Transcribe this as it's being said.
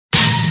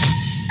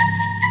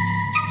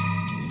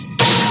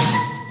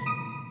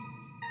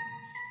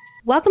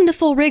Welcome to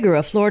Full Rigor,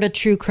 a Florida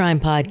true crime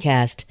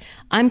podcast.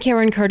 I'm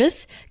Karen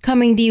Curtis,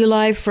 coming to you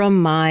live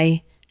from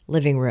my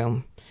living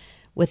room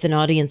with an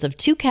audience of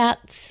 2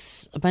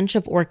 cats, a bunch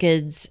of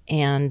orchids,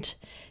 and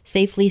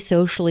safely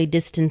socially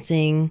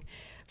distancing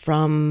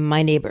from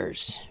my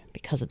neighbors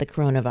because of the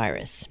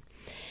coronavirus.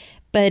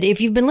 But if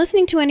you've been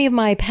listening to any of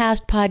my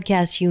past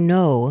podcasts, you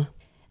know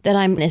that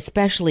I'm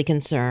especially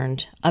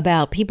concerned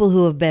about people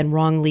who have been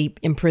wrongly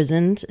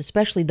imprisoned,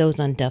 especially those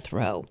on death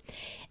row.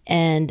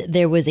 And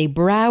there was a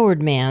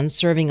Broward man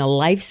serving a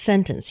life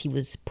sentence. He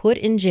was put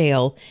in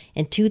jail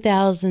in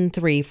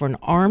 2003 for an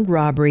armed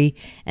robbery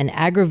and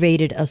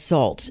aggravated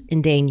assault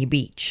in Dania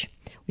Beach,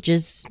 which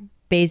is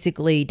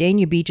basically,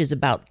 Dania Beach is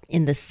about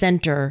in the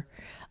center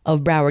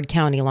of Broward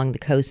County along the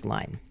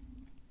coastline,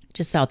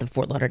 just south of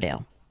Fort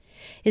Lauderdale.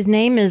 His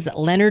name is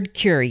Leonard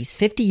Cure. He's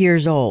 50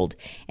 years old,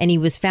 and he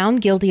was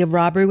found guilty of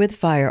robbery with a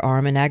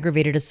firearm and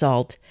aggravated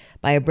assault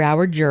by a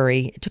Broward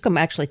jury. It took him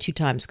actually 2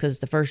 times because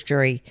the first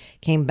jury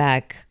came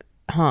back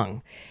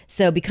hung.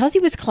 So because he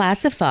was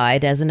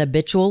classified as an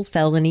habitual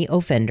felony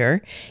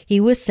offender,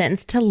 he was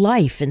sentenced to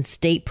life in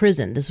state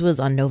prison. This was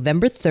on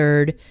November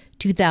 3rd,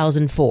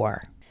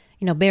 2004.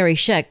 You know, Barry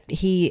Scheck,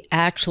 he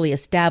actually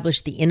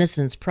established the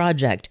Innocence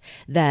Project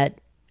that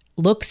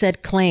looks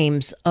at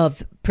claims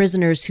of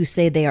prisoners who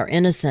say they are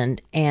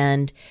innocent,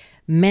 and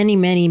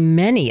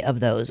many of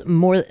those,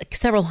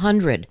 several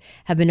hundred,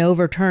 have been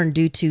overturned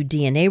due to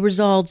DNA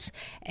results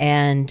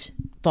and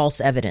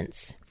false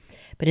evidence.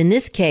 But in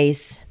this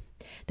case,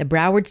 the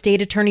Broward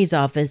State Attorney's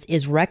Office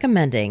is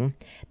recommending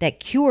that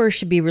Cure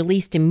should be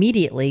released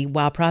immediately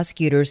while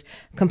prosecutors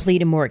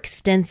complete a more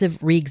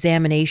extensive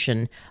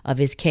reexamination of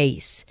his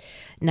case.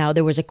 Now,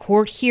 there was a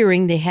court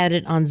hearing. They had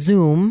it on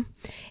Zoom,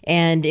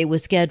 and it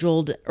was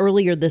scheduled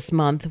earlier this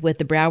month with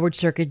the Broward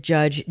Circuit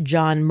Judge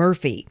John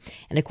Murphy.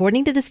 And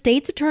according to the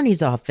state's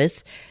attorney's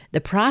office,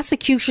 the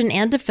prosecution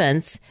and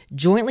defense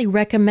jointly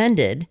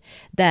recommended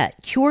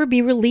that Cure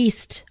be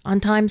released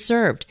on time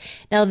served.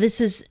 Now, this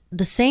is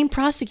the same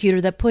prosecutor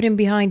that put him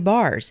behind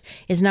bars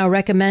is now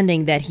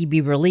recommending that he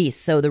be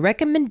released. So the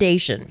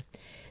recommendation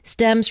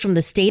stems from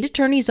the state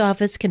attorney's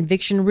office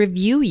conviction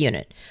review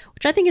unit,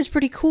 which I think is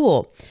pretty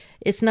cool.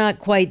 It's not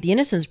quite the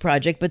Innocence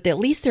Project, but at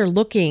least they're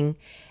looking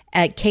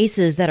at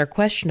cases that are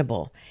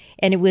questionable.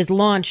 And it was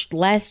launched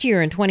last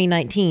year in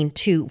 2019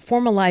 to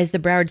formalize the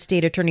Broward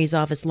State Attorney's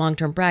Office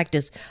long-term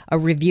practice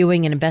of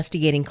reviewing and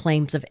investigating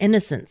claims of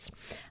innocence.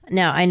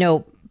 Now, I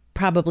know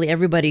probably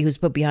everybody who's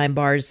put behind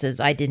bars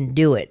says, I didn't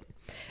do it,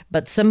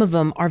 but some of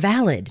them are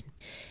valid.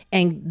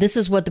 And this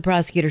is what the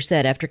prosecutor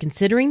said. After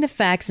considering the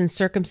facts and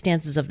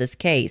circumstances of this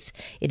case,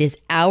 it is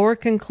our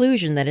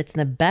conclusion that it's in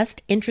the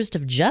best interest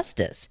of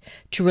justice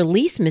to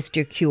release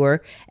Mr.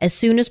 Cure as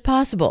soon as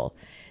possible.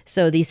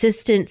 So the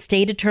Assistant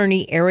State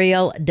Attorney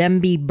Ariel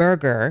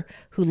Demby-Berger,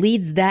 who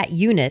leads that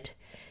unit,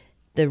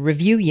 the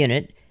review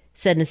unit,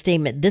 said in a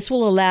statement, this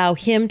will allow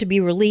him to be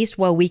released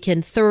while we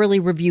can thoroughly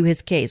review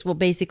his case. Well,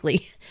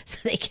 basically,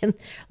 so they can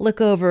look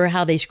over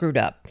how they screwed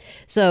up.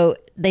 So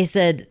they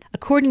said,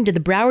 according to the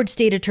Broward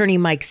State Attorney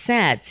Mike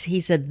Satz, he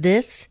said,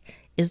 this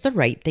is the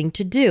right thing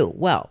to do.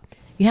 Well,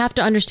 you have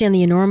to understand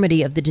the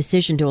enormity of the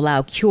decision to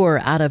allow Cure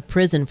out of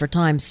prison for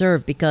time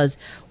served, because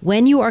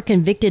when you are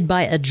convicted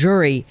by a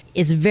jury,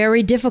 it's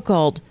very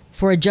difficult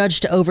for a judge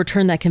to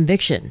overturn that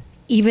conviction,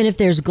 even if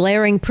there's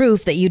glaring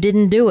proof that you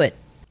didn't do it.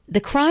 The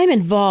crime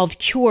involved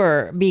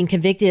Cure being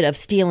convicted of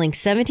stealing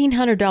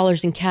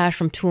 $1,700 in cash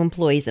from 2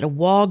 employees at a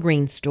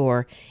Walgreens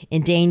store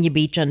in Dania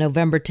Beach on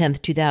November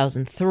 10th,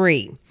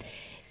 2003.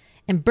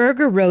 And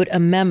Berger wrote a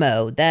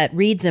memo that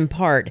reads in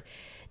part,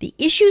 the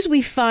issues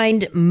we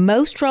find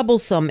most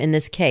troublesome in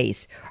this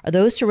case are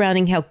those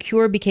surrounding how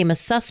Cure became a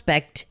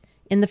suspect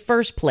in the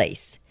first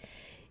place.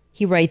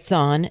 He writes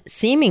on,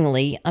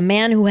 seemingly a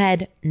man who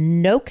had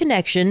no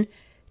connection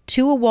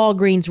to a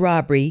Walgreens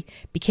robbery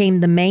became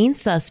the main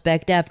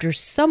suspect after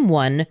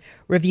someone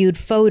reviewed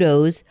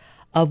photos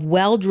of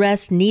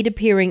well-dressed,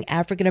 neat-appearing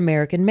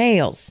African-American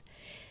males.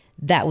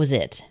 That was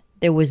it.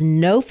 There was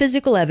no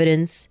physical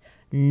evidence,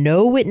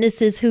 no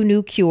witnesses who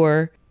knew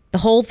Cure. The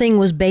whole thing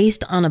was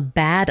based on a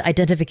bad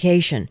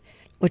identification,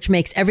 which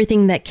makes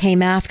everything that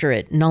came after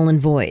it null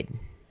and void.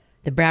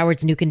 The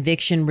Broward's new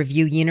conviction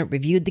review unit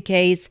reviewed the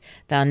case,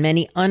 found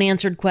many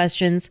unanswered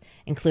questions,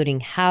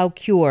 including how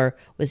Cure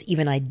was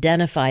even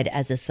identified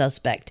as a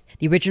suspect.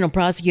 The original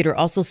prosecutor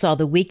also saw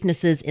the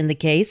weaknesses in the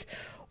case.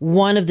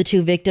 One of the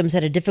 2 victims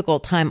had a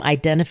difficult time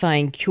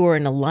identifying Cure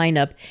in a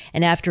lineup,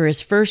 and after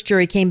his first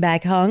jury came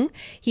back hung,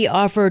 he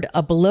offered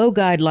a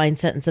below-guideline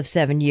sentence of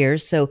 7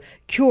 years, so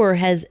Cure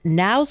has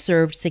now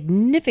served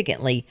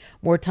significantly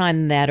more time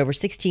than that, over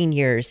 16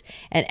 years.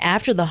 And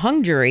after the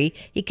hung jury,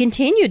 he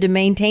continued to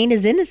maintain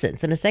his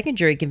innocence, and a second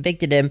jury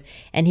convicted him,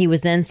 and he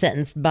was then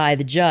sentenced by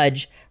the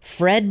judge,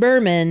 Fred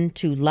Berman,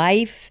 to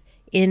life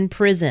in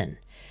prison.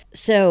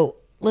 So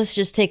let's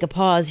just take a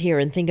pause here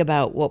and think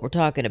about what we're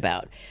talking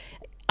about.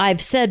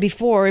 I've said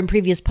before in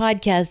previous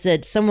podcasts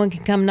that someone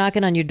can come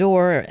knocking on your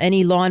door,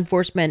 any law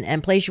enforcement,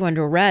 and place you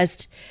under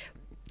arrest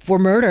for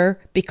murder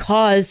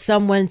because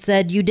someone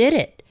said you did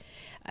it.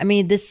 I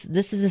mean, this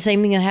is the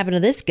same thing that happened to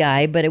this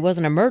guy, but it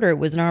wasn't a murder. It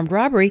was an armed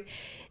robbery.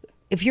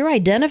 If you're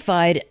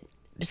identified,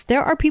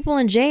 there are people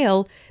in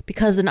jail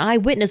because an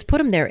eyewitness put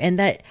them there, and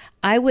that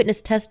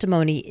eyewitness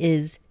testimony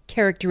is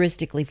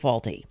characteristically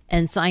faulty.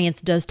 And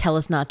science does tell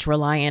us not to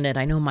rely on it.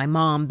 I know my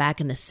mom back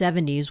in the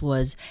 70s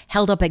was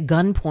held up at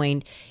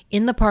gunpoint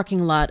in the parking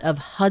lot of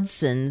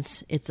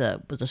Hudson's. It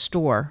was a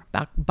store,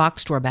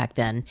 box store back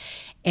then.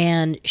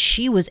 And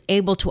she was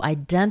able to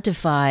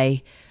identify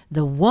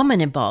the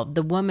woman involved.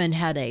 The woman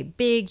had a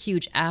big,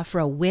 huge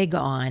afro wig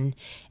on,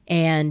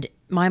 and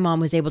my mom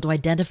was able to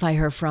identify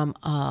her from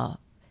a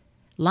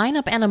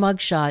lineup and a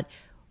mugshot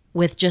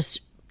with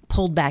just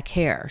pulled back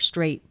hair,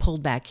 straight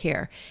pulled back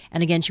hair.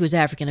 And again, she was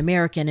African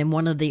American. And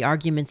one of the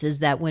arguments is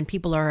that when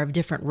people are of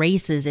different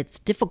races, it's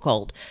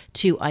difficult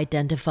to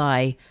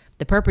identify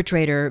the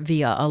perpetrator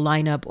via a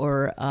lineup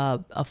or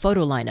a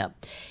photo lineup.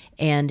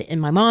 And in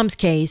my mom's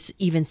case,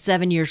 even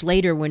 7 years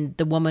later, when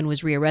the woman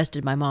was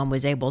rearrested, my mom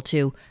was able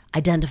to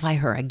identify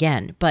her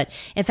again. But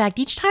in fact,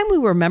 each time we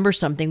remember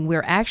something,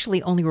 we're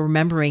actually only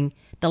remembering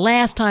the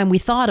last time we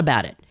thought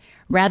about it,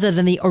 rather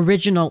than the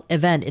original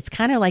event. It's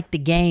kind of like the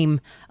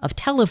game of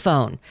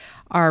telephone.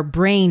 Our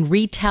brain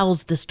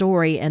retells the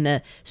story and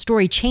the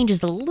story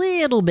changes a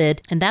little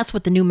bit, and that's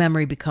what the new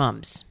memory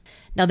becomes.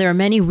 Now, there are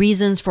many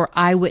reasons for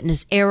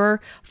eyewitness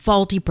error,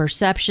 faulty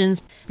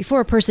perceptions. Before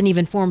a person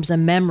even forms a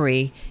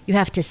memory, you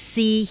have to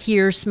see,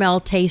 hear,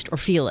 smell, taste, or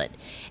feel it.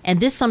 And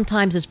this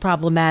sometimes is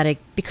problematic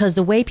because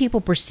the way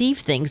people perceive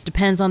things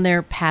depends on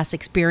their past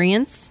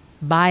experience,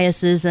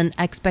 biases, and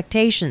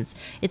expectations.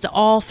 It's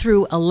all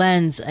through a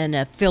lens and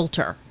a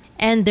filter,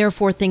 and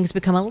therefore things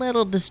become a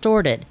little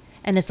distorted.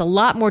 And it's a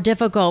lot more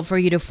difficult for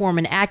you to form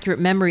an accurate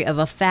memory of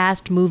a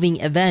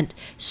fast-moving event.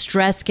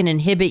 Stress can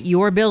inhibit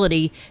your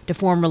ability to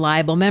form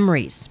reliable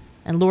memories.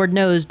 And Lord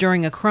knows,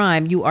 during a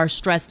crime, you are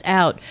stressed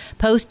out.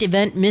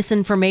 Post-event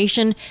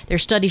misinformation, their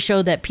studies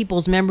show that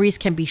people's memories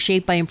can be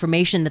shaped by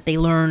information that they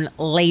learn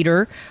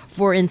later.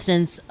 For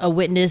instance, a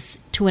witness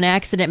to an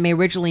accident may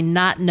originally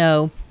not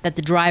know that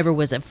the driver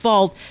was at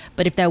fault,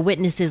 but if that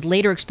witness is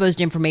later exposed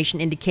to information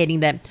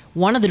indicating that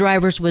one of the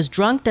drivers was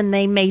drunk, then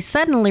they may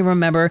suddenly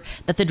remember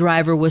that the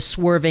driver was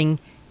swerving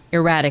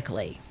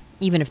erratically,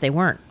 even if they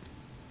weren't.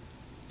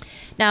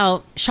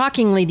 Now,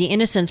 shockingly, the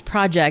Innocence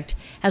Project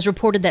has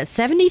reported that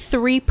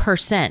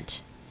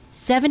 73%,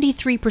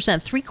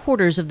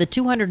 3/4 of the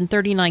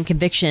 239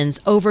 convictions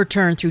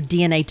overturned through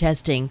DNA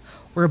testing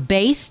were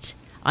based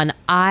on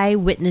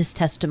eyewitness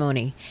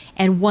testimony.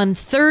 And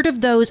 1/3 of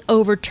those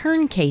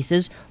overturned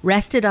cases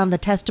rested on the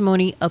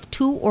testimony of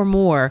 2 or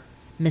more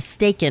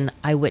mistaken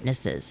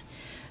eyewitnesses.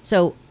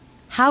 So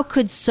how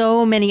could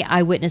so many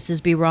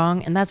eyewitnesses be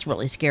wrong? And that's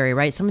really scary,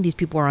 right? Some of these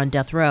people are on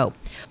death row.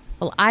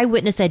 Well,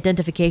 eyewitness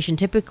identification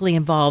typically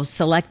involves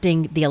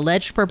selecting the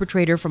alleged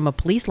perpetrator from a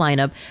police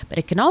lineup, but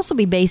it can also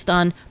be based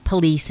on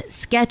police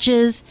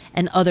sketches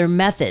and other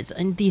methods.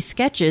 And these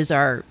sketches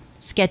are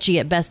sketchy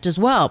at best as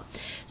well.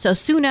 So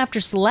soon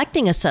after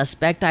selecting a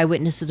suspect,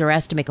 eyewitnesses are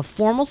asked to make a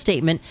formal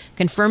statement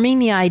confirming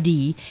the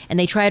ID, and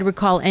they try to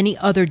recall any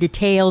other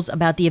details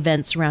about the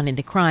events surrounding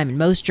the crime. And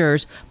most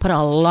jurors put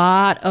a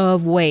lot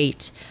of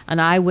weight on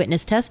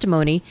eyewitness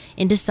testimony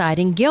in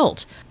deciding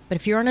guilt. But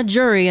if you're on a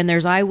jury and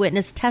there's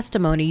eyewitness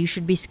testimony, you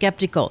should be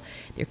skeptical.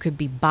 There could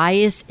be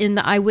bias in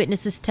the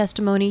eyewitness's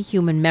testimony.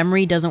 Human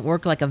memory doesn't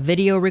work like a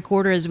video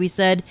recorder, as we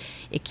said.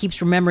 It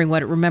keeps remembering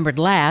what it remembered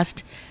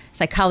last.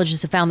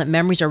 Psychologists have found that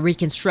memories are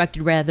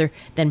reconstructed rather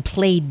than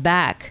played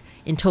back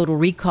in total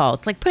recall.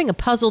 It's like putting a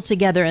puzzle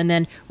together and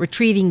then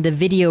retrieving the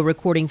video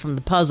recording from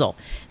the puzzle.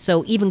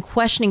 So even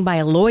questioning by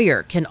a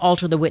lawyer can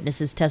alter the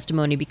witness's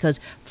testimony because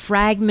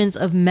fragments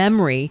of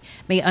memory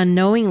may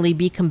unknowingly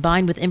be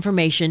combined with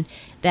information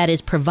that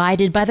is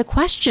provided by the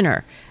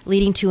questioner,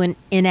 leading to an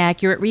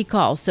inaccurate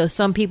recall. So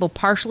some people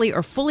partially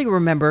or fully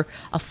remember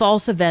a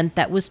false event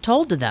that was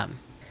told to them.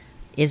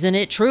 Isn't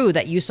it true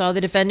that you saw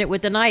the defendant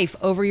with the knife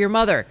over your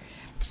mother?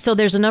 So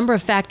there's a number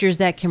of factors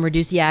that can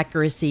reduce the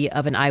accuracy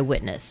of an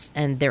eyewitness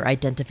and their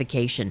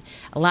identification.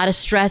 A lot of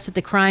stress at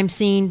the crime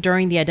scene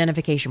during the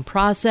identification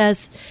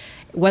process,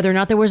 whether or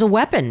not there was a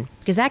weapon,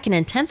 because that can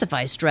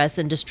intensify stress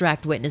and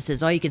distract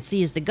witnesses. All you can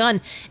see is the gun.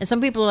 And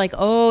some people are like,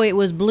 oh, it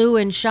was blue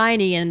and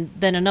shiny. And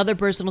then another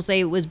person will say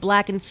it was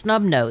black and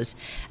snub nose.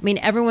 I mean,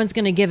 everyone's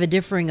going to give a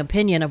differing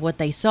opinion of what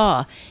they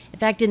saw. In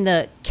fact, in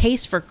the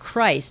Case for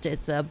Christ,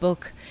 it's a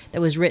book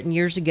that was written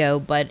years ago,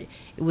 but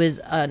it was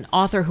an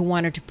author who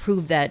wanted to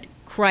prove that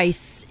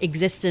Christ's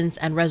existence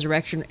and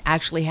resurrection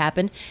actually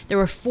happened. There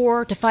were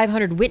 400 to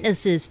 500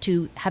 witnesses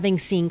to having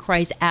seen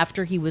Christ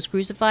after he was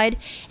crucified,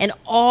 and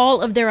all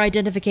of their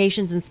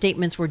identifications and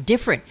statements were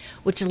different,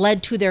 which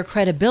led to their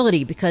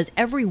credibility because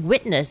every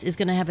witness is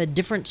going to have a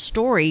different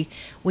story.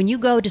 When you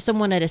go to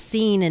someone at a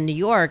scene in New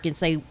York and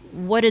say,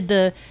 what did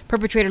the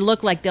perpetrator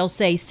look like? They'll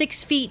say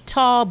 6 feet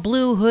tall,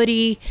 blue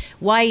hoodie,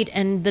 white,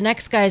 and the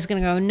next guy is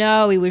going to go,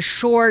 no, he was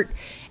short,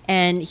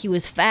 and he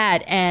was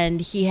fat,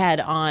 and he had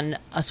on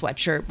a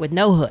sweatshirt with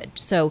no hood.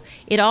 So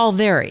it all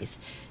varies.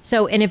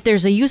 So, and if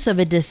there's a use of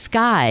a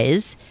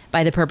disguise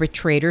by the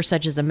perpetrator,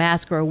 such as a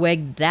mask or a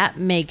wig, that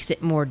makes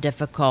it more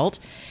difficult.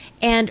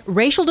 And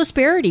racial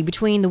disparity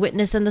between the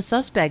witness and the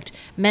suspect.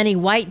 Many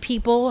white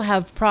people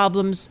have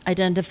problems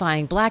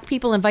identifying black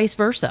people and vice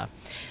versa.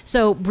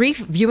 So brief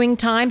viewing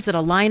times at a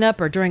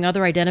lineup or during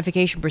other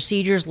identification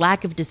procedures,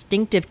 lack of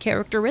distinctive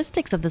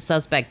characteristics of the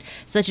suspect,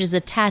 such as a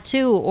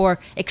tattoo or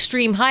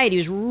extreme height. He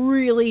was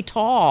really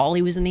tall.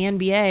 He was in the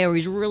NBA, or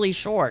he's really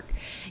short.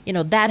 You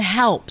know, that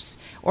helps.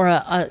 Or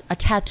a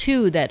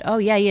tattoo that, oh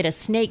yeah, he had a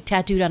snake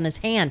tattooed on his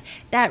hand.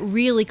 That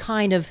really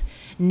kind of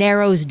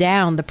narrows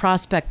down the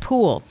prospect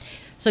pool.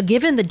 So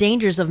given the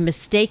dangers of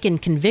mistaken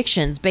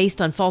convictions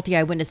based on faulty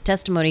eyewitness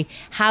testimony,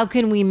 how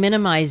can we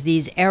minimize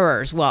these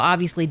errors? Well,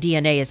 obviously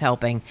DNA is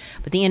helping,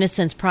 but the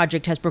Innocence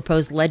Project has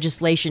proposed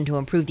legislation to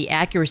improve the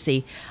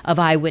accuracy of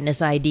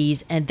eyewitness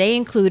IDs, and they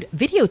include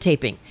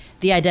videotaping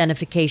the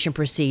identification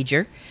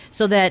procedure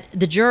so that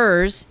the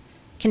jurors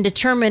can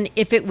determine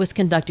if it was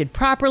conducted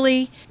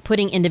properly,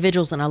 putting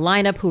individuals in a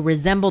lineup who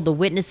resemble the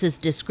witness's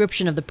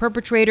description of the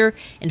perpetrator,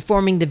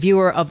 informing the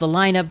viewer of the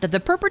lineup that the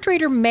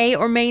perpetrator may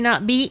or may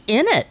not be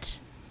in it,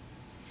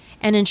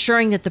 and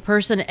ensuring that the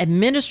person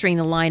administering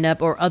the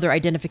lineup or other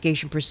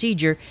identification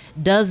procedure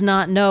does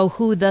not know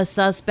who the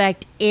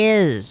suspect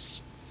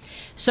is.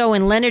 So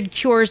in Leonard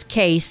Cure's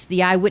case,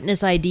 the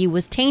eyewitness ID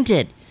was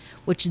tainted,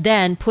 which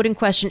then put in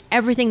question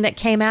everything that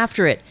came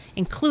after it,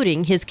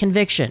 including his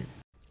conviction.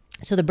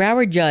 So the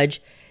Broward judge,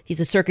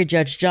 he's a circuit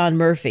judge, John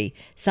Murphy,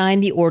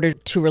 signed the order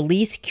to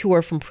release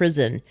Cure from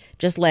prison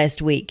just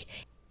last week.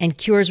 And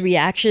Cure's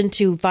reaction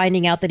to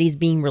finding out that he's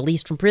being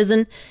released from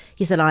prison,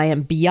 he said, "I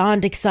am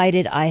beyond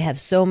excited. I have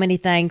so many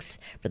thanks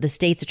for the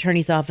state's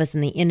attorney's office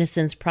and the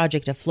Innocence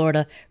Project of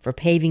Florida for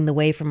paving the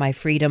way for my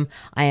freedom.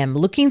 I am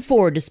looking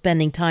forward to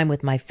spending time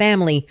with my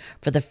family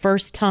for the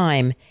first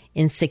time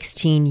in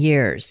 16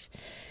 years.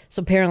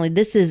 So apparently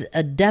this is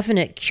a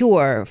definite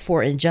cure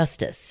for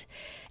injustice.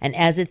 And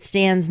as it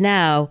stands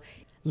now,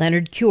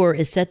 Leonard Cure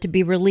is set to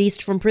be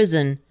released from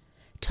prison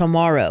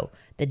tomorrow,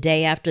 the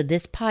day after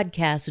this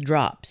podcast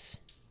drops.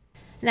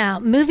 Now,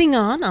 moving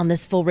on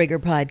this Full Rigor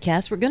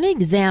podcast, we're going to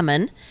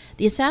examine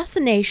the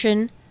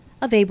assassination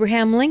of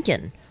Abraham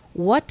Lincoln.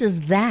 What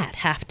does that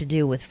have to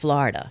do with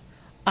Florida?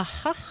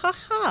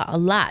 A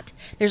lot.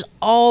 There's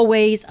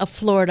always a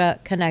Florida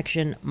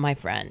connection, my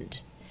friend.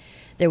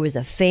 There was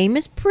a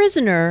famous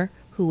prisoner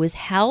who was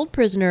held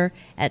prisoner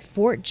at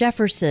Fort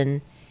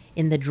Jefferson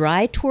in the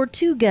Dry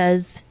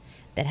Tortugas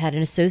that had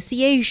an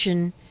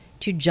association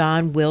to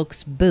John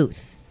Wilkes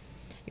Booth.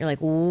 You're like,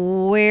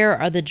 where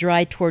are the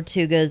Dry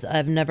Tortugas?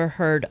 I've never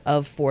heard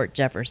of Fort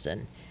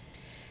Jefferson.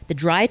 The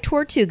Dry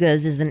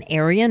Tortugas is an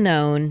area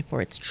known for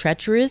its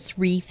treacherous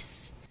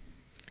reefs.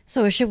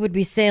 So a ship would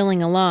be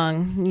sailing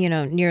along,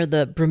 near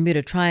the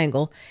Bermuda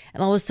Triangle,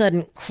 and all of a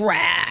sudden,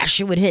 crash,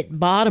 it would hit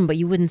bottom, but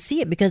you wouldn't see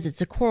it because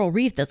it's a coral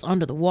reef that's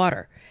under the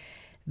water.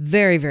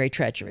 Very, very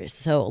treacherous.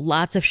 So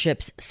lots of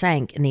ships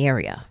sank in the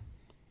area.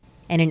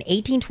 And in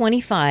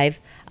 1825,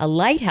 a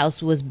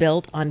lighthouse was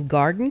built on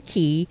Garden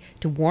Key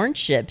to warn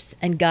ships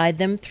and guide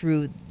them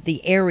through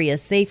the area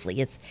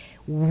safely. It's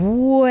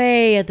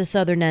way at the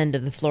southern end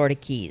of the Florida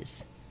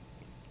Keys.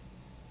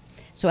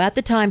 So at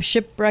the time,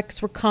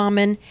 shipwrecks were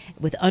common,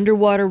 with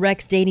underwater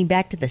wrecks dating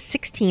back to the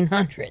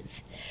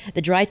 1600s.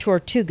 The Dry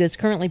Tortugas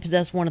currently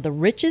possess one of the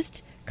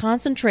richest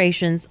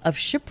concentrations of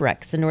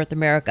shipwrecks in North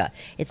America.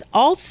 It's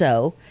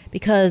also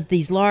because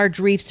these large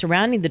reefs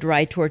surrounding the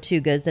Dry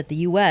Tortugas that the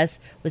U.S.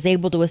 was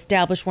able to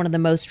establish one of the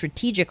most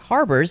strategic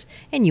harbors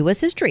in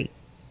U.S. history.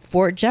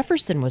 Fort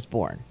Jefferson was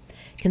born.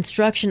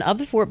 Construction of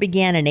the fort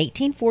began in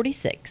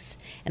 1846,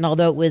 and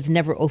although it was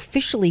never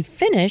officially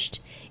finished,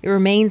 it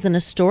remains an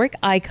historic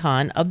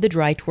icon of the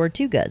Dry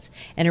Tortugas,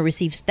 and it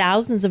receives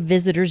thousands of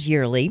visitors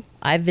yearly.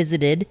 I've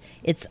visited.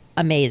 It's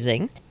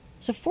amazing.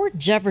 So Fort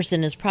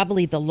Jefferson is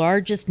probably the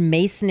largest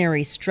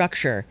masonry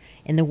structure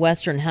in the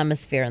Western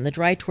Hemisphere, and the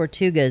Dry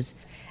Tortugas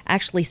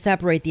actually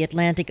separate the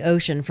Atlantic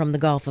Ocean from the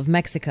Gulf of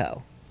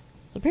Mexico.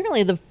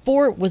 Apparently, the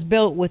fort was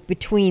built with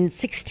between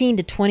 16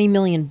 to 20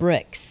 million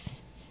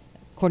bricks,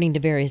 according to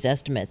various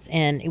estimates,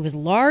 and it was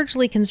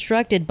largely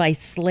constructed by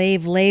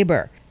slave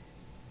labor.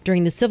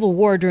 During the Civil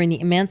War, during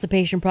the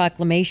Emancipation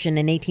Proclamation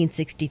in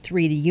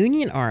 1863, the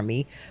Union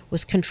Army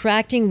was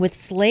contracting with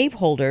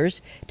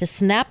slaveholders to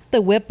snap the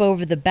whip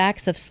over the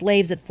backs of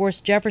slaves at Fort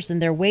Jefferson.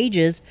 Their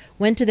wages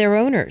went to their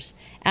owners.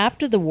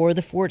 After the war,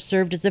 the fort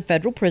served as a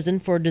federal prison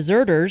for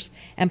deserters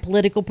and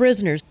political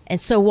prisoners. And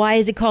so why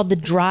is it called the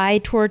Dry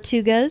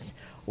Tortugas?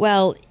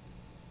 Well,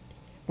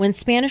 when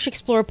Spanish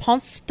explorer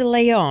Ponce de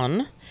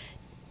Leon,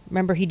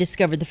 remember he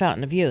discovered the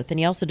Fountain of Youth,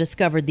 and he also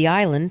discovered the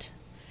island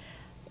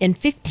in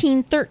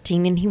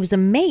 1513, and he was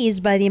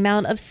amazed by the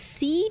amount of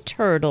sea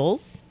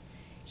turtles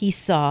he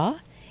saw,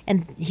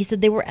 and he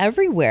said they were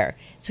everywhere.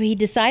 So he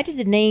decided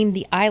to name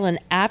the island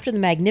after the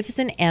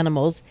magnificent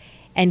animals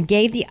and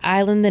gave the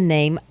island the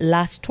name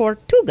Las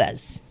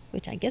Tortugas,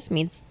 which I guess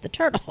means the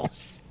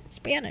turtles in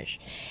Spanish.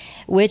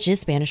 which is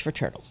Spanish for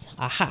turtles.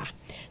 Aha.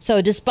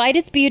 So despite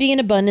its beauty and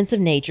abundance of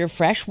nature,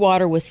 fresh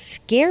water was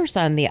scarce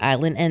on the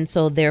island, and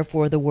so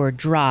therefore the word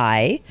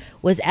dry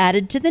was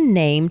added to the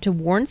name to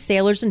warn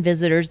sailors and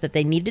visitors that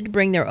they needed to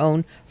bring their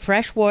own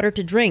fresh water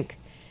to drink.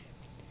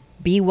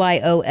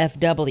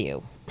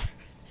 BYOFW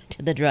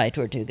to the Dry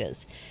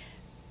Tortugas.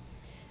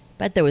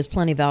 But there was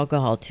plenty of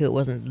alcohol, too. It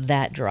wasn't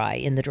that dry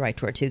in the Dry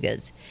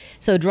Tortugas.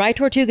 So Dry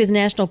Tortugas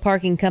National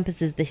Park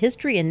encompasses the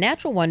history and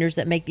natural wonders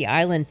that make the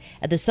island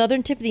at the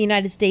southern tip of the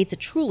United States a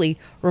truly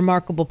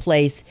remarkable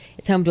place.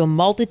 It's home to a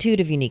multitude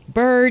of unique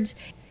birds.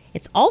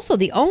 It's also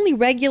the only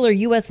regular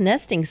U.S.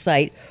 nesting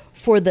site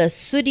for the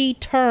sooty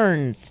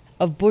terns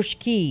of Bush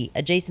Key,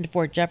 adjacent to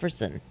Fort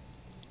Jefferson.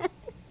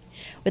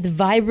 With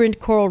vibrant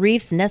coral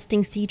reefs,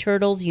 nesting sea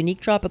turtles,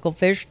 unique tropical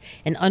fish,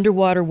 and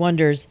underwater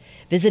wonders,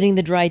 visiting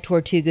the Dry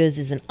Tortugas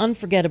is an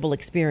unforgettable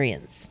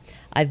experience.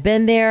 I've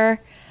been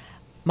there.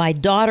 My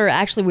daughter,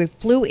 actually, we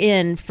flew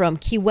in from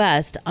Key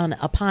West on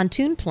a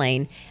pontoon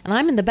plane, and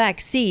I'm in the back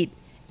seat.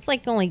 It's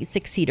like only a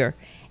 6-seater.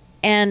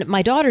 And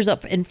my daughter's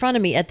up in front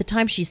of me. At the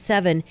time, she's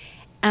 7.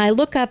 And I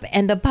look up,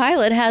 and the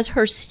pilot has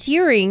her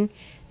steering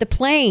the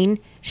plane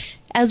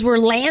as we're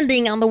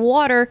landing on the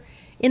water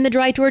in the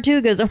Dry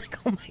Tortugas. I'm like,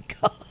 oh my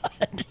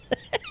God.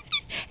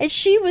 And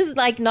she was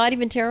like not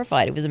even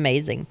terrified. It was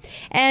amazing.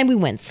 And we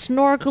went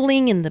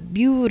snorkeling in the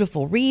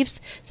beautiful reefs,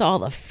 saw all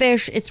the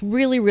fish. It's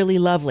really, really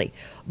lovely.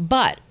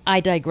 But I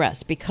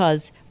digress,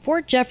 because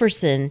Fort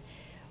Jefferson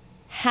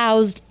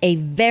housed a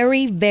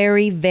very,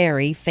 very,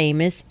 very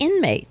famous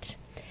inmate.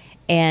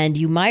 And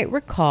you might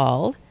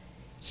recall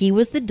he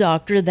was the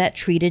doctor that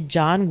treated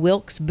John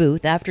Wilkes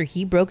Booth after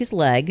he broke his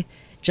leg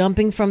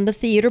jumping from the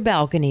theater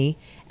balcony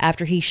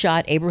after he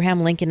shot Abraham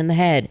Lincoln in the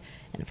head.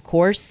 And of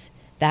course,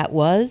 that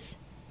was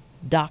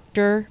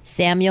Dr.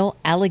 Samuel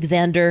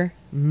Alexander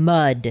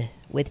Mudd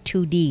with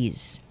 2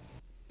 D's.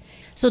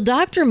 So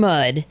Dr.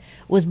 Mudd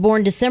was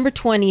born December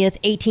 20th,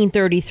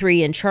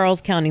 1833 in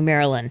Charles County,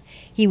 Maryland.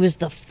 He was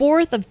the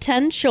 4th of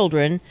 10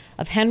 children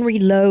of Henry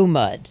Lowe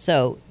Mudd.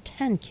 So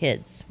 10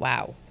 kids.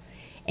 Wow.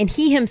 And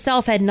he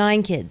himself had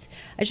 9 kids.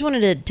 I just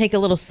wanted to take a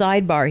little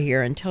sidebar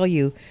here and tell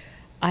you,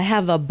 I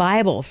have a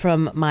Bible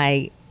from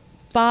my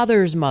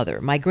father's mother,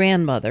 my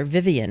grandmother,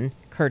 Vivian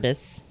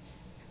Curtis.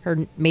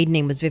 Her maiden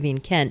name was Vivian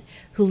Kent,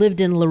 who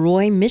lived in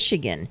Leroy,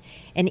 Michigan.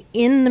 And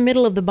in the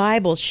middle of the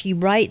Bible, she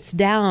writes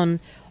down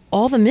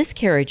all the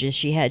miscarriages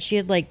she had. She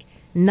had like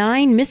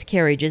 9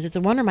 miscarriages. It's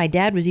a wonder my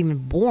dad was even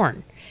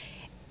born.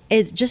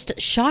 It's just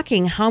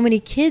shocking how many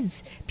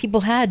kids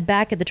people had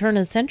back at the turn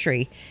of the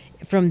century,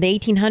 from the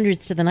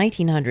 1800s to the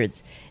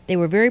 1900s. They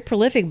were very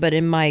prolific, but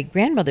in my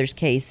grandmother's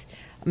case,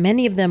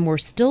 many of them were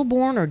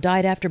stillborn or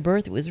died after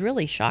birth. It was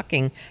really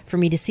shocking for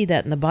me to see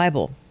that in the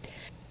Bible.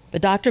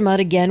 But Dr.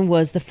 Mudd, again,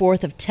 was the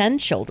 4th of 10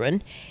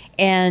 children,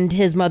 and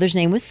his mother's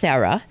name was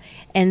Sarah.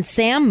 And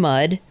Sam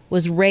Mudd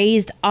was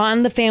raised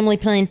on the family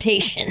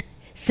plantation.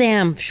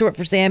 Sam, short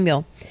for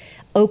Samuel.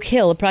 Oak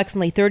Hill,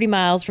 approximately 30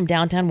 miles from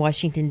downtown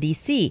Washington,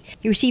 D.C.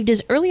 He received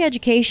his early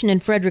education in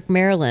Frederick,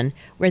 Maryland,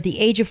 where at the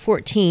age of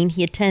 14,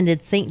 he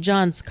attended St.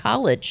 John's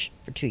College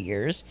for 2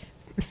 years.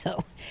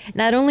 So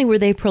not only were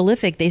they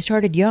prolific, they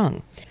started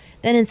young.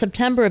 Then in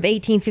September of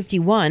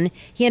 1851,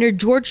 he entered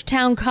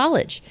Georgetown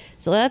College.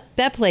 So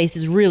that place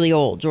is really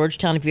old.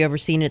 Georgetown, if you've ever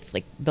seen it, it's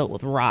like built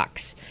with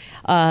rocks.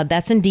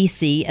 That's in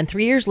D.C. And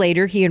 3 years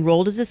later, he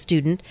enrolled as a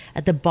student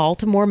at the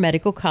Baltimore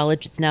Medical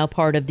College. It's now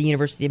part of the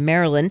University of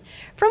Maryland,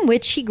 from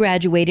which he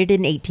graduated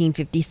in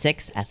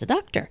 1856 as a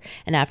doctor.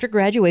 And after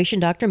graduation,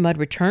 Dr. Mudd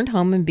returned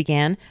home and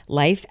began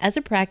life as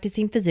a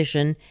practicing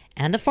physician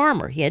and a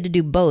farmer. He had to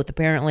do both.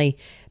 Apparently,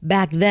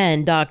 back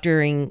then,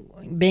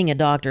 being a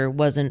doctor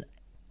wasn't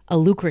a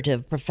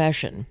lucrative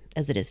profession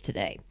as it is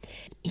today.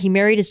 He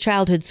married his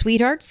childhood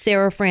sweetheart,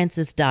 Sarah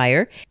Frances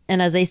Dyer,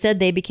 and as I said,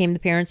 they became the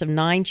parents of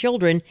 9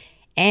 children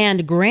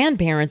and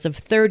grandparents of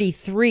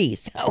 33.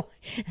 So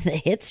the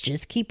hits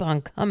just keep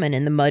on coming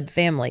in the Mudd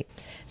family.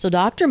 So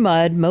Dr.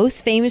 Mudd,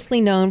 most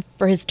famously known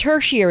for his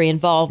tertiary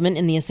involvement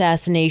in the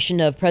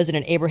assassination of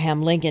President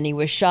Abraham Lincoln, he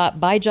was shot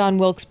by John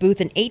Wilkes Booth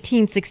in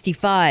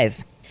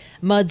 1865.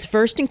 Mudd's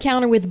first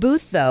encounter with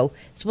Booth, though,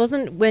 this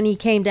wasn't when he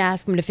came to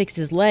ask him to fix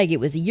his leg. It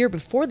was a year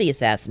before the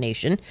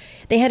assassination.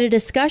 They had a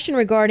discussion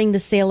regarding the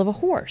sale of a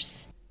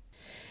horse.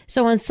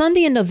 So on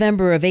Sunday in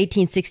November of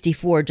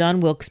 1864, John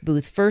Wilkes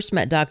Booth first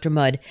met Dr.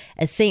 Mudd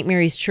at St.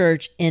 Mary's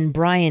Church in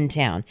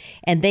Bryantown,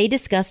 and they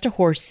discussed a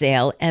horse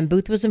sale, and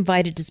Booth was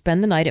invited to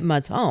spend the night at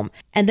Mudd's home.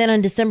 And then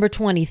on December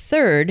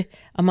 23rd,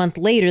 a month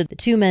later, the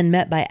two men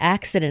met by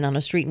accident on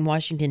a street in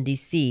Washington,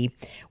 D.C.,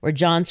 where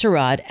John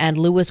Surratt and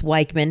Louis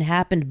Weichman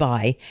happened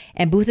by,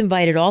 and Booth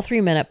invited all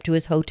 3 men up to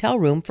his hotel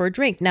room for a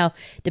drink. Now,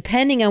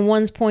 depending on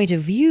one's point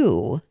of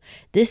view,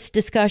 this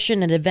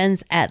discussion and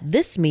events at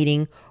this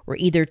meeting were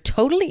either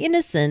totally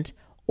innocent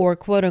or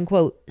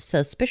quote-unquote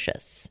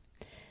suspicious.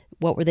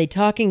 What were they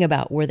talking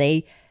about? Were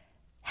they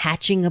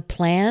hatching a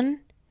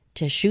plan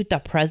to shoot the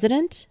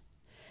president?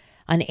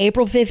 On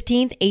April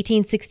 15th,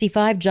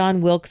 1865,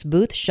 John Wilkes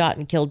Booth shot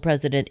and killed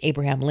President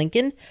Abraham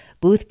Lincoln.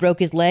 Booth broke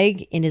his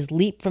leg in his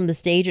leap from the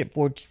stage at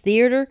Ford's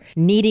Theater,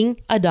 needing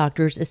a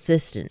doctor's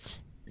assistance.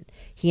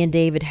 He and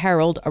David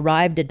Harold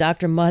arrived at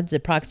Dr. Mudd's at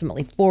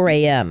approximately 4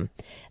 a.m.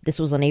 This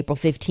was on April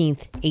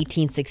 15th,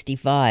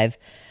 1865.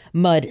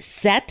 Mudd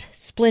set,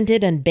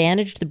 splinted, and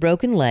bandaged the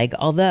broken leg.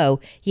 Although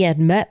he had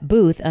met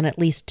Booth on at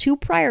least 2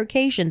 prior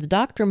occasions,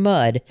 Dr.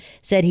 Mudd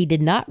said he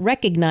did not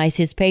recognize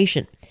his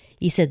patient.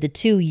 He said the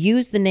two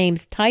used the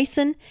names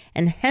Tyson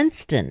and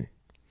Henston.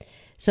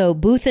 So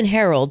Booth and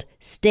Harold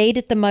stayed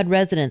at the Mudd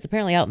residence,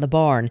 apparently out in the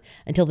barn,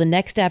 until the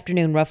next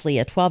afternoon, roughly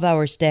a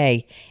 12-hour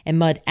stay, and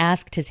Mudd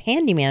asked his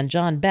handyman,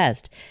 John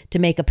Best, to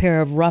make a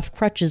pair of rough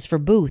crutches for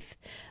Booth.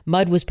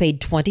 Mudd was paid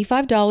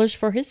 $25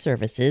 for his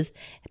services.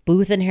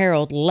 Booth and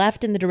Harold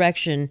left in the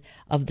direction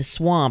of the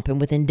swamp,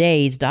 and within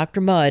days,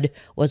 Dr. Mudd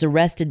was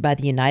arrested by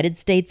the United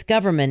States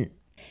government.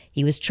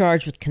 He was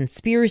charged with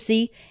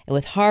conspiracy and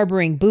with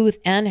harboring Booth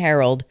and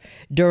Harold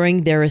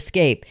during their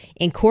escape.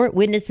 In court,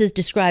 witnesses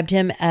described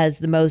him as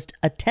the most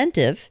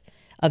attentive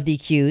of the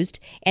accused,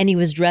 and he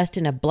was dressed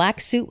in a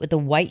black suit with a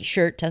white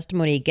shirt.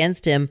 Testimony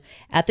against him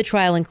at the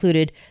trial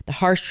included the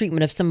harsh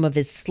treatment of some of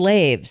his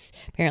slaves.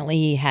 Apparently,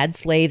 he had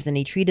slaves and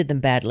he treated them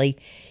badly.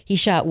 He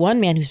shot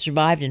one man who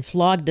survived and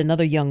flogged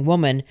another young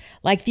woman.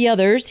 Like the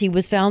others, he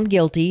was found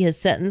guilty. His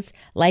sentence,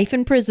 life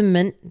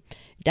imprisonment,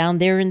 down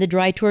there in the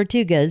Dry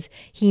Tortugas.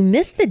 He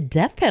missed the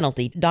death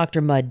penalty,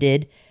 Dr. Mudd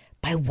did,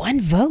 by 1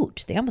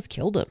 vote. They almost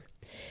killed him.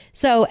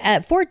 So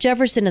at Fort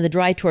Jefferson in the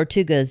Dry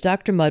Tortugas,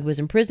 Dr. Mudd was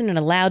imprisoned and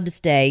allowed to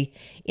stay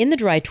in the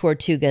Dry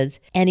Tortugas,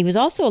 and he was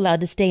also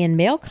allowed to stay in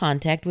mail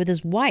contact with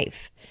his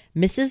wife.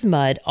 Mrs.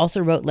 Mudd also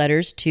wrote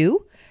letters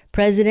to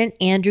President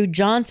Andrew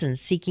Johnson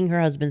seeking her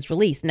husband's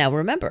release. Now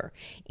remember,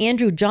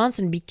 Andrew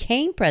Johnson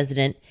became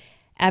president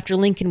after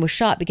Lincoln was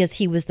shot because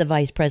he was the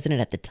vice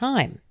president at the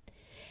time.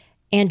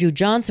 Andrew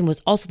Johnson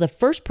was also the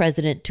first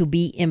president to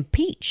be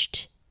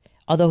impeached,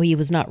 although he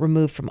was not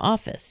removed from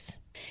office.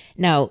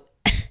 Now,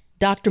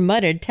 Dr.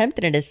 Mudd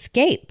attempted an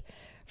escape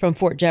from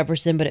Fort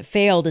Jefferson, but it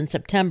failed in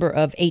September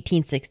of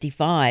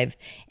 1865.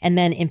 And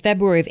then in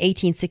February of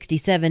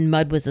 1867,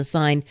 Mudd was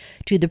assigned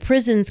to the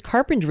prison's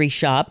carpentry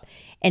shop.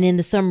 And in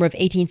the summer of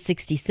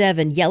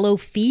 1867, yellow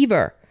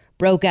fever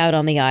broke out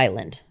on the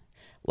island.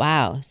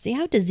 Wow. See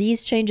how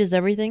disease changes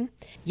everything?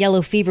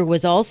 Yellow fever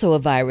was also a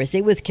virus.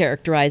 It was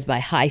characterized by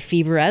high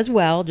fever as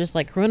well, just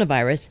like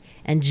coronavirus,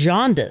 and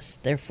jaundice,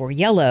 therefore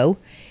yellow.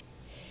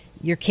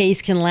 Your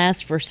case can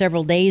last for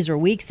several days or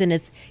weeks, and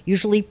it's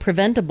usually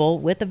preventable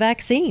with a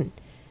vaccine.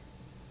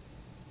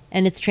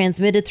 And it's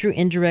transmitted through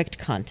indirect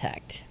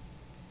contact.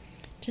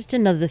 Just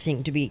another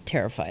thing to be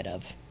terrified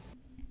of.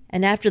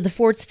 And after the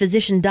fort's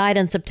physician died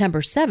on September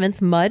 7th,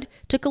 Mudd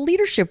took a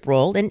leadership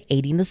role in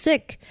aiding the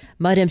sick.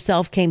 Mudd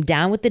himself came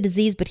down with the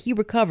disease, but he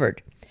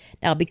recovered.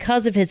 Now,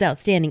 because of his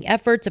outstanding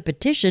efforts, a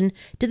petition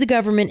to the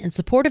government in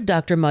support of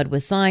Dr. Mudd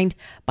was signed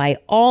by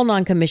all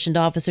non-commissioned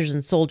officers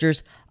and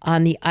soldiers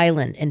on the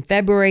island. In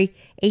February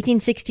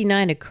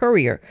 1869, a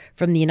courier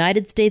from the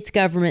United States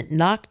government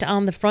knocked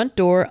on the front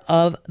door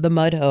of the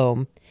Mudd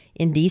home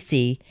in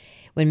D.C.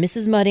 When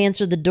Mrs. Mudd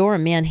answered the door, a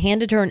man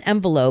handed her an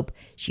envelope.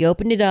 She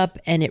opened it up,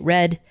 and it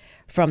read,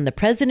 "From the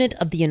President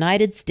of the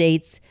United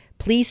States,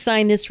 please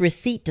sign this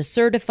receipt to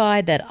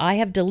certify that I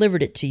have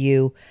delivered it to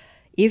you.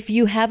 If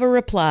you have a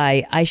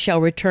reply, I shall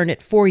return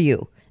it for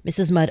you."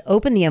 Mrs. Mudd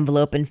opened the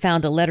envelope and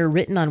found a letter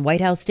written on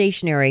White House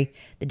stationery,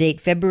 the date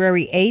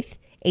February 8th,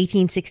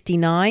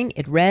 1869.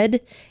 It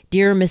read,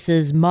 "Dear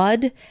Mrs.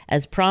 Mudd,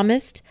 as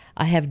promised,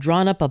 I have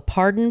drawn up a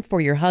pardon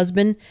for your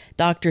husband,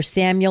 Dr.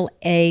 Samuel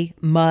A.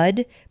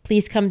 Mudd.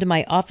 Please come to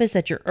my office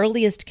at your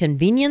earliest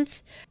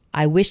convenience.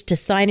 I wish to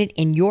sign it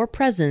in your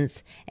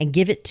presence and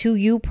give it to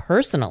you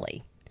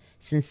personally.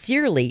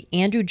 Sincerely,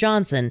 Andrew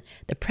Johnson,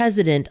 the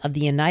President of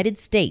the United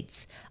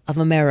States of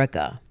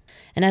America."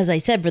 And as I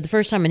said, for the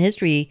first time in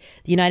history,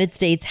 the United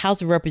States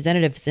House of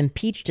Representatives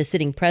impeached a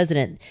sitting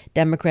president,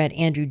 Democrat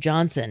Andrew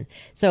Johnson.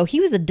 So he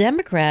was a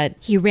Democrat.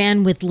 He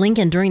ran with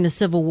Lincoln during the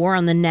Civil War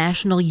on the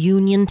National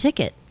Union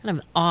ticket. Kind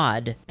of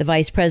odd. The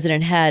vice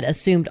president had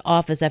assumed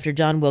office after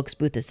John Wilkes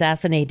Booth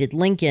assassinated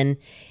Lincoln,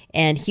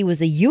 and he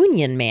was a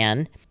Union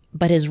man,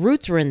 but his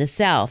roots were in the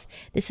South.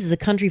 "This is a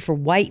country for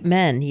white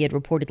men," he had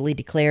reportedly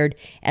declared.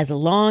 "As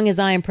long as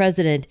I am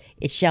president,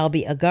 it shall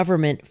be a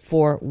government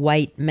for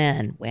white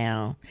men."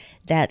 Wow,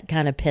 that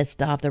kind of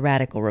pissed off the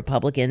radical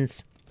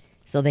Republicans,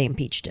 so they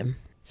impeached him.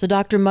 So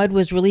Dr. Mudd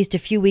was released a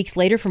few weeks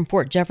later from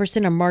Fort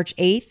Jefferson on March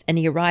 8th, and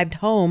he arrived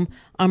home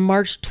on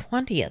March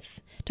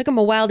 20th. Took him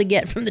a while to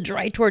get from the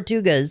Dry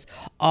Tortugas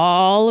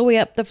all the way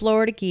up the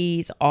Florida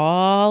Keys,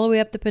 all the way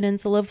up the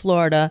peninsula of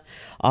Florida,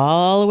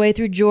 all the way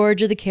through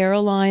Georgia, the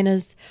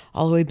Carolinas,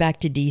 all the way back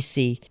to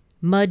D.C.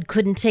 Mudd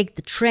couldn't take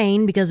the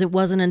train because it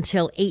wasn't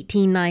until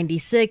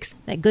 1896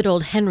 that good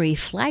old Henry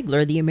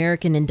Flagler, the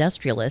American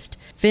industrialist,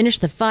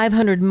 finished the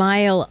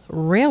 500-mile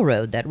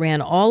railroad that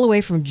ran all the way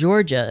from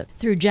Georgia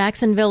through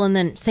Jacksonville and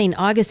then St.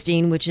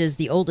 Augustine, which is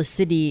the oldest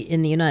city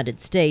in the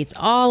United States,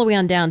 all the way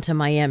on down to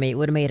Miami. It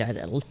would have made it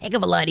a heck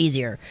of a lot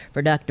easier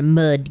for Dr.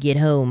 Mudd to get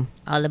home.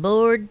 All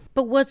aboard.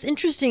 But what's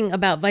interesting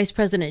about Vice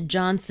President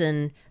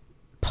Johnson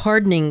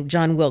pardoning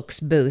John Wilkes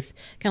Booth,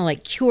 kind of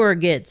like Cure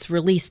gets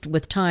released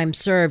with time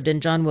served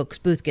and John Wilkes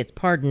Booth gets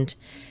pardoned.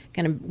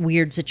 Kind of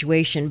weird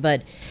situation,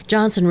 but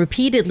Johnson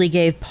repeatedly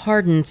gave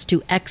pardons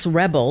to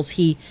ex-rebels.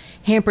 He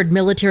hampered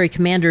military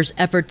commanders'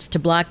 efforts to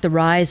block the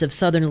rise of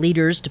Southern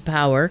leaders to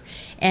power,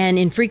 and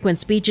in frequent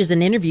speeches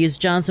and interviews,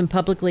 Johnson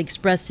publicly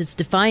expressed his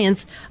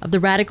defiance of the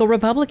radical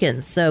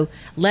Republicans. So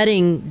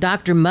letting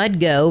Dr.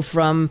 Mudd go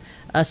from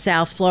a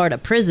South Florida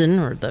prison,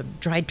 or the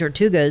Dry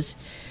Tortugas,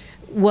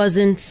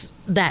 wasn't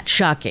that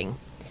shocking.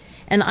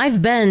 And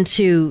I've been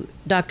to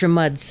Dr.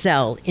 Mudd's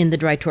cell in the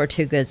Dry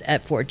Tortugas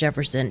at Fort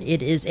Jefferson.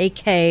 It is a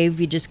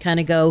cave. You just kind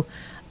of go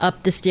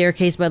up the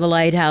staircase by the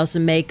lighthouse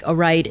and make a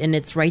right, and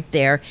it's right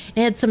there.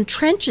 It had some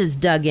trenches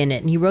dug in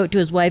it, and he wrote to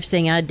his wife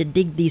saying, I had to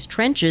dig these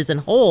trenches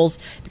and holes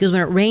because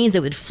when it rains,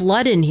 it would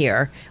flood in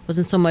here. It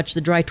wasn't so much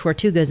the Dry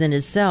Tortugas in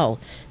his cell,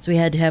 so he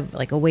had to have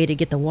like a way to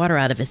get the water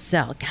out of his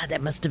cell. God,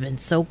 that must have been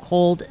so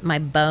cold. My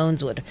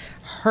bones would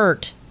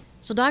hurt.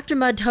 So Dr.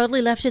 Mudd totally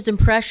left his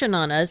impression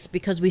on us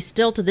because we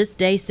still to this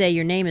day say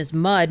your name is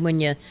Mudd when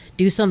you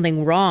do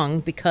something wrong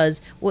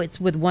because, well,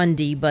 it's with one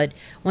D, but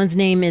one's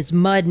name is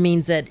Mudd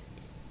means that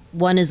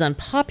one is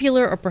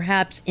unpopular or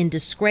perhaps in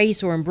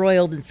disgrace or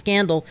embroiled in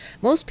scandal.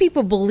 Most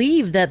people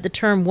believe that the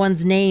term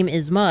one's name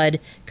is Mudd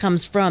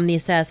comes from the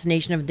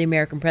assassination of the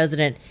American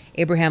president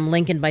Abraham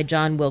Lincoln by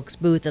John Wilkes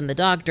Booth and the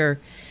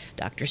doctor,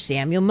 Dr.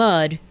 Samuel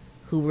Mudd,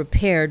 who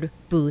repaired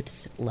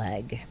Booth's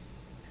leg.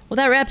 Well,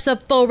 that wraps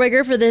up Full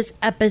Rigor for this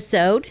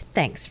episode.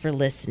 Thanks for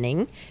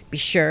listening. Be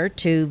sure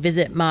to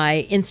visit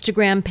my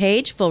Instagram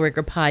page, Full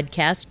Rigor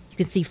Podcast. You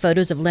can see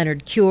photos of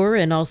Leonard Cure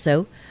and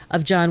also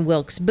of John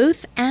Wilkes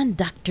Booth and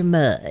Dr.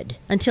 Mudd.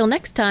 Until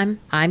next time,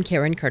 I'm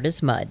Karen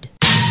Curtis Mudd.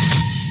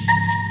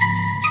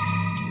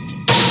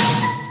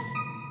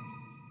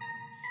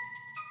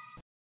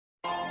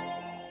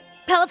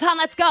 Peloton,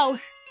 let's go!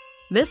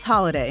 This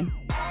holiday,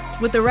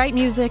 with the right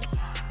music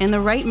and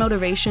the right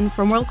motivation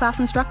from world-class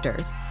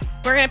instructors,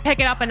 we're gonna pick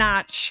it up a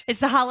notch.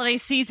 It's the holiday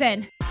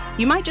season.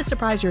 you might just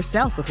surprise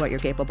yourself with what you're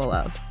capable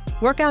of.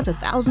 Work out to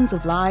thousands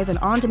of live and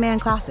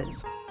on-demand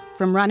classes,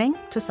 from running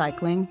to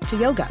cycling to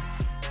yoga.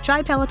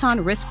 Try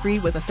Peloton risk-free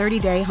with a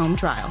 30-day home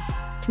trial.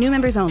 New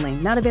members only,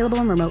 not available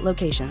in remote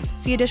locations.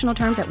 See additional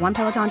terms at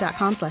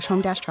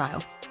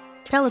onepeloton.com/home-trial.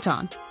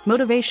 Peloton,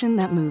 motivation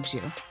that moves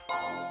you.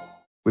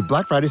 With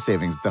Black Friday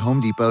savings at the Home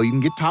Depot, you can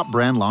get top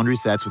brand laundry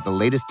sets with the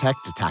latest tech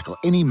to tackle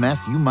any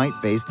mess you might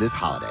face this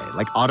holiday,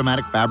 like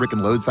automatic fabric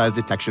and load size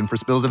detection for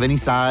spills of any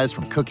size,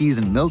 from cookies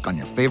and milk on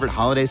your favorite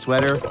holiday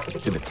sweater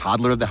to the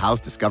toddler of the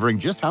house discovering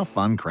just how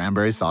fun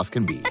cranberry sauce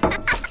can be.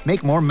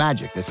 Make more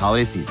magic this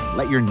holiday season.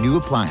 Let your new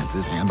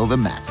appliances handle the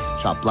mess.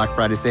 Shop Black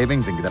Friday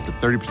savings and get up to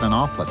 30%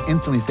 off, plus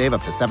instantly save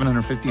up to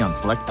 $750 on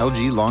select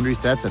LG laundry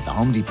sets at the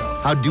Home Depot.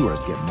 How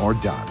doers get more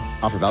done.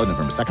 Offer valid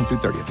November 2nd through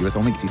 30th. U.S.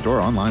 only. See store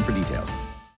or online for details.